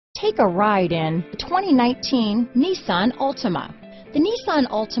Take a ride in the 2019 Nissan Altima. The Nissan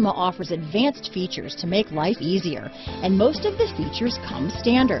Altima offers advanced features to make life easier, and most of the features come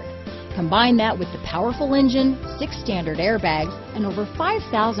standard. Combine that with the powerful engine, 6 standard airbags, and over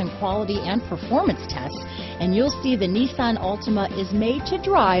 5,000 quality and performance tests, and you'll see the Nissan Altima is made to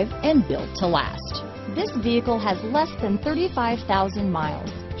drive and built to last. This vehicle has less than 35,000 miles.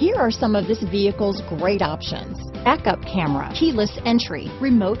 Here are some of this vehicle's great options: backup camera, keyless entry,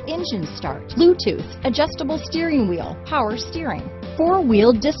 remote engine start, Bluetooth, adjustable steering wheel, power steering,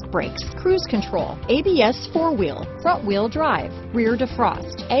 4-wheel disc brakes, cruise control, ABS 4-wheel, front-wheel drive, rear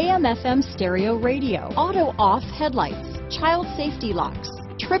defrost, AM/FM stereo radio, auto-off headlights, child safety locks,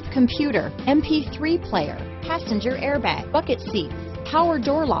 trip computer, MP3 player, passenger airbag, bucket seats, power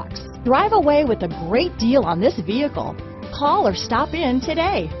door locks. Drive away with a great deal on this vehicle. Call or stop in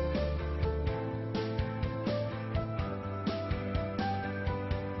today.